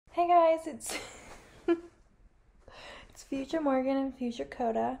guys, it's it's future Morgan and future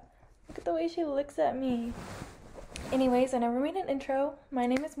Coda. Look at the way she looks at me. Anyways, I never made an intro. My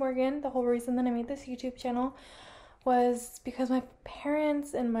name is Morgan. The whole reason that I made this YouTube channel was because my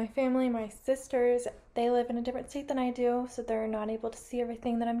parents and my family, my sisters, they live in a different state than I do, so they're not able to see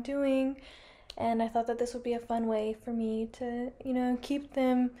everything that I'm doing. And I thought that this would be a fun way for me to, keep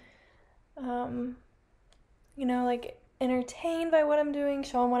them, like entertained by what I'm doing,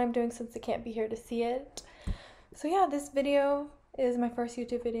 show them what I'm doing since they can't be here to see it. So yeah, this video is my first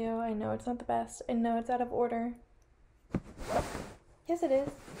YouTube video. I know it's not the best. I know it's out of order. Yes, it is.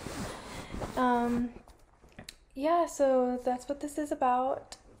 Yeah, so that's what this is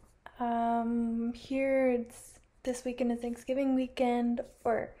about. This weekend is Thanksgiving weekend,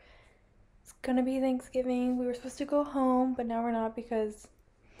 or it's gonna be Thanksgiving. We were supposed to go home, but now we're not because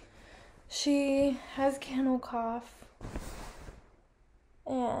she has kennel cough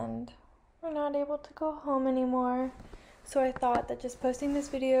and we're not able to go home anymore. So I thought that just posting this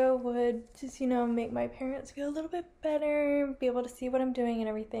video would just, make my parents feel a little bit better, be able to see what I'm doing and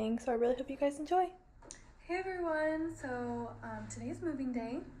everything. So I really hope you guys enjoy. Hey everyone, so today's moving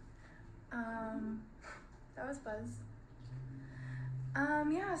day. That was Buzz.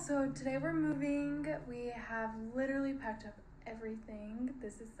 Yeah, so today we're moving. We have literally packed up everything.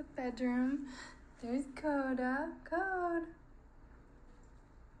 This is the bedroom. There's Coda. Code.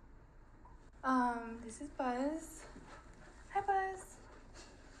 This is Buzz. Hi Buzz.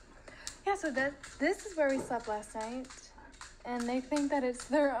 Yeah, so this is where we slept last night, and they think that it's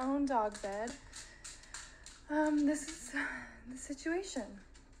their own dog bed. This is the situation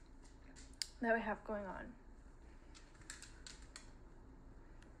that we have going on.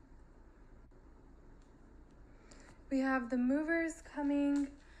 We have the movers coming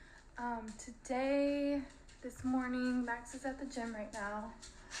today, this morning. Max is at the gym right now,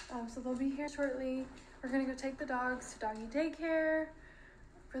 so they'll be here shortly. We're gonna go take the dogs to doggy daycare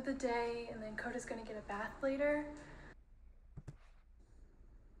for the day, and then Coda's gonna get a bath later.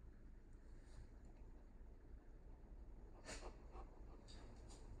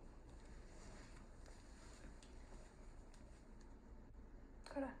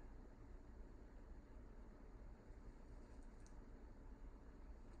 Coda.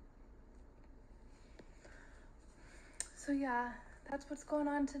 So yeah, that's what's going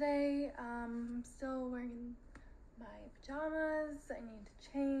on today. I'm still wearing my pajamas. I need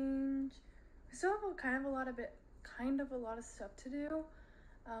to change. We still have kind of a lot of stuff to do.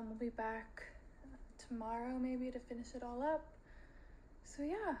 We'll be back tomorrow maybe to finish it all up. So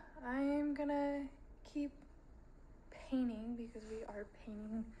yeah, I'm gonna keep painting because we are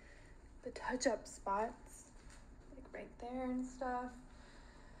painting the touch-up spots, like right there and stuff.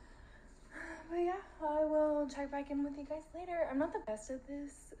 But yeah, I will check back in with you guys later. I'm not the best at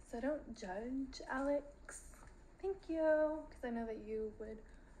this, so don't judge, Alex. Thank you, because I know that you would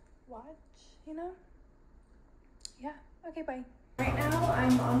watch, Yeah, okay, bye. Right now,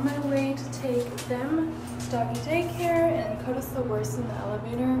 I'm on my way to take them to doggy daycare, and Coda's the worst in the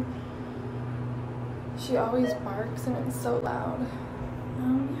elevator. She always barks, and it's so loud.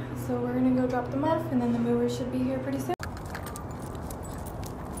 Yeah, so we're gonna go drop them off, and then the movers should be here pretty soon.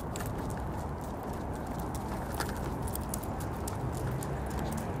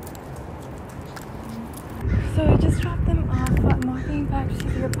 So I just dropped them off. I'm walking back to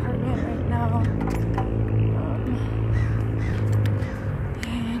the apartment right now.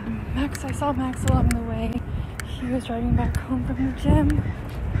 And I saw Max along the way. He was driving back home from the gym.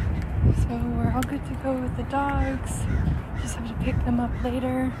 So we're all good to go with the dogs. Just have to pick them up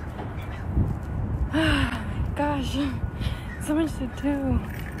later. Gosh, so much to do.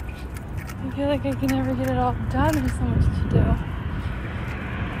 I feel like I can never get it all done. There's so much to do.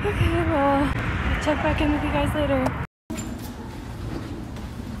 Okay, well, I'll check back in with you guys later.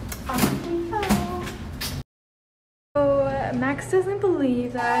 So Max doesn't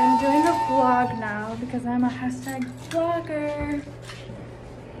believe that I'm doing a vlog now because I'm a #vlogger.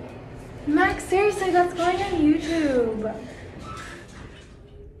 Max, seriously, that's going on YouTube.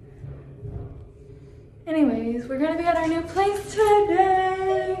 Anyways, we're gonna be at our new place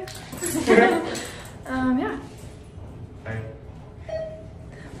today. Yeah.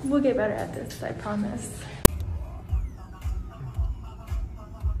 We'll get better at this, I promise.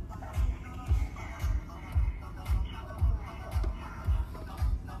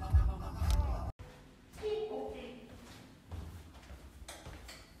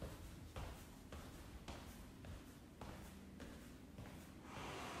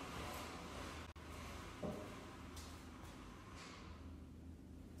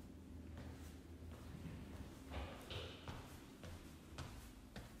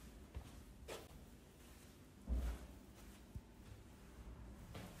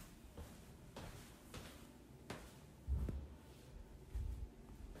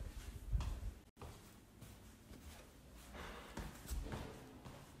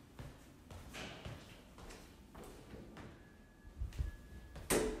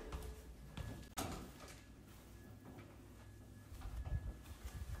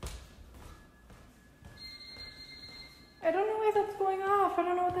 I don't know why that's going off. I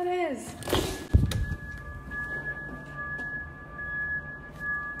don't know what that is.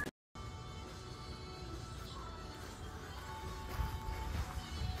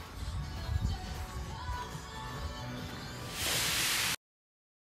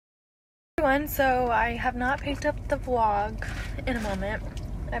 Everyone, so I have not picked up the vlog in a moment.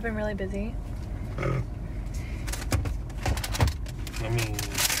 I've been really busy.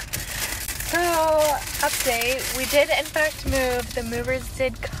 So, update, we did in fact move. The movers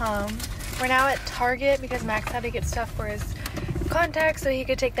did come. We're now at Target because Max had to get stuff for his contacts so he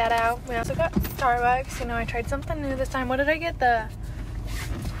could take that out. We also got Starbucks. You know, I tried something new this time. What did I get? The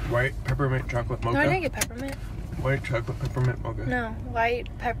white peppermint chocolate mocha? No, I didn't get peppermint. White chocolate peppermint mocha? No, white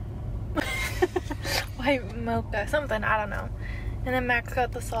mocha, something, I don't know. And then Max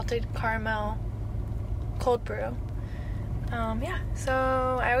got the salted caramel cold brew. Yeah,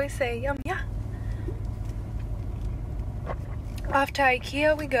 so I always say yum, yeah. Off to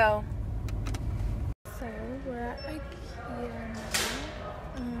IKEA we go. So we're at IKEA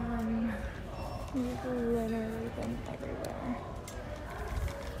now. We've literally been everywhere.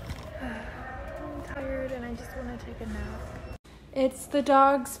 I'm tired and I just want to take a nap. It's the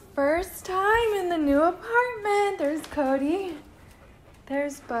dog's first time in the new apartment. There's Cody.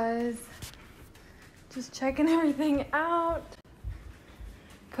 There's Buzz. Just checking everything out.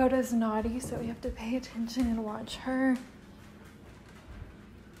 Coda's naughty, so we have to pay attention and watch her.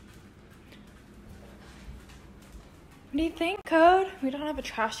 What do you think, Code? We don't have a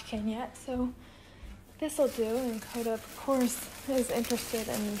trash can yet, so this'll do. And Coda, of course, is interested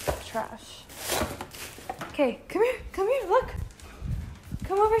in trash. Okay, come here, look.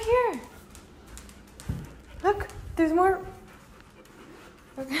 Come over here. Look, there's more.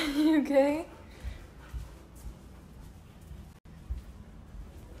 Okay, you okay?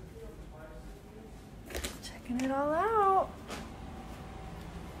 Checking it all out.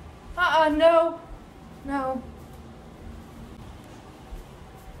 No. No.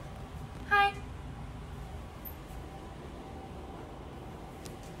 Hi.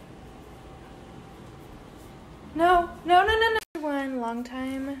 No. Everyone, long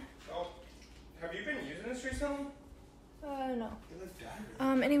time. Oh, have you been using this recently? No.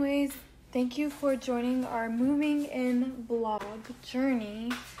 Anyways, thank you for joining our moving in vlog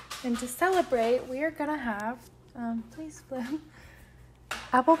journey. And to celebrate, we are gonna have, please flip,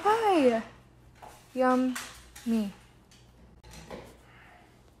 apple pie. Yum me.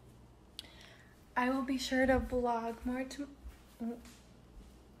 I will be sure to vlog more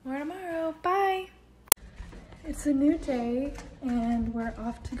tomorrow. Bye. It's a new day and we're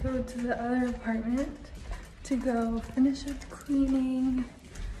off to go to the other apartment to go finish up cleaning,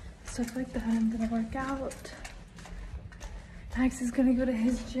 stuff like that. I'm gonna work out. Max is gonna go to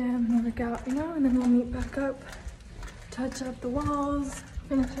his gym and work out, and then we'll meet back up, touch up the walls,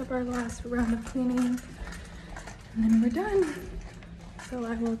 finish up our last round of cleaning, and then we're done. So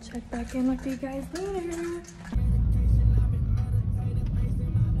I will check back in with you guys later.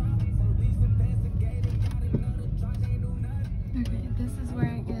 Okay, this is where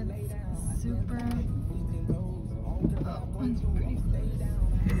it gets super. Oh, one's pretty close.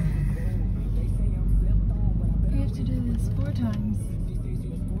 We have to do this 4 times.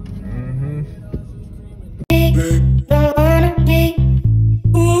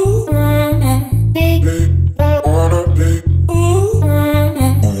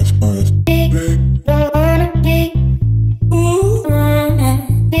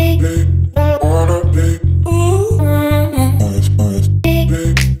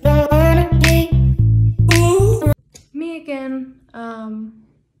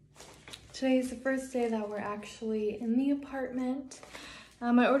 Today's the first day that we're actually in the apartment.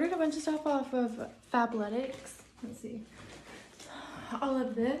 I ordered a bunch of stuff off of Fabletics. Let's see. All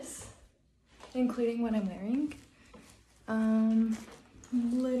of this, including what I'm wearing.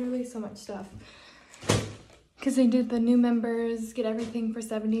 Literally so much stuff. Because they did the new members get everything for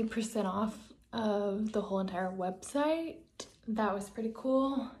 70% off of the whole entire website. That was pretty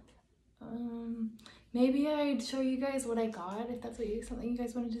cool. Maybe I'd show you guys what I got if that's something you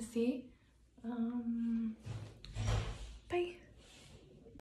guys wanted to see. Bye.